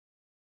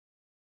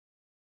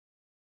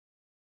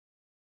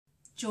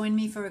join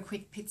me for a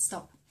quick pit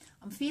stop.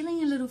 I'm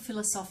feeling a little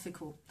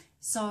philosophical.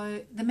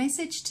 So the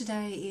message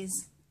today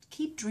is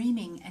keep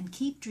dreaming and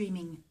keep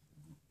dreaming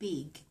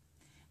big.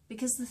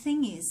 Because the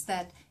thing is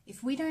that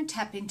if we don't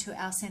tap into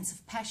our sense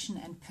of passion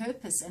and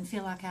purpose and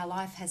feel like our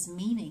life has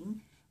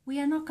meaning,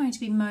 we are not going to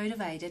be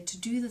motivated to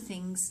do the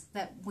things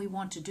that we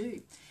want to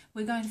do.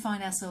 We're going to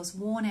find ourselves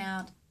worn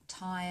out,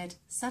 tired.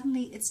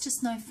 Suddenly it's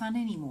just no fun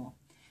anymore.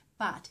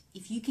 But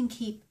if you can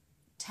keep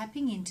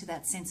tapping into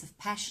that sense of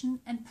passion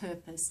and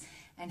purpose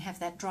and have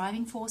that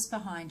driving force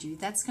behind you,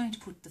 that's going to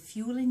put the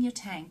fuel in your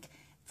tank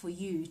for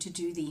you to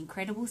do the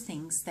incredible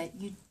things that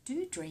you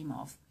do dream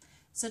of.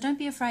 So don't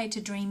be afraid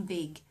to dream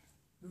big,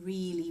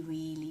 really,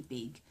 really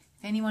big.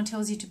 If anyone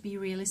tells you to be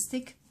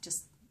realistic,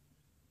 just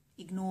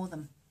ignore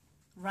them.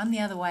 Run the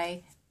other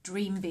way,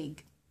 dream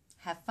big.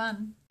 Have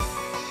fun.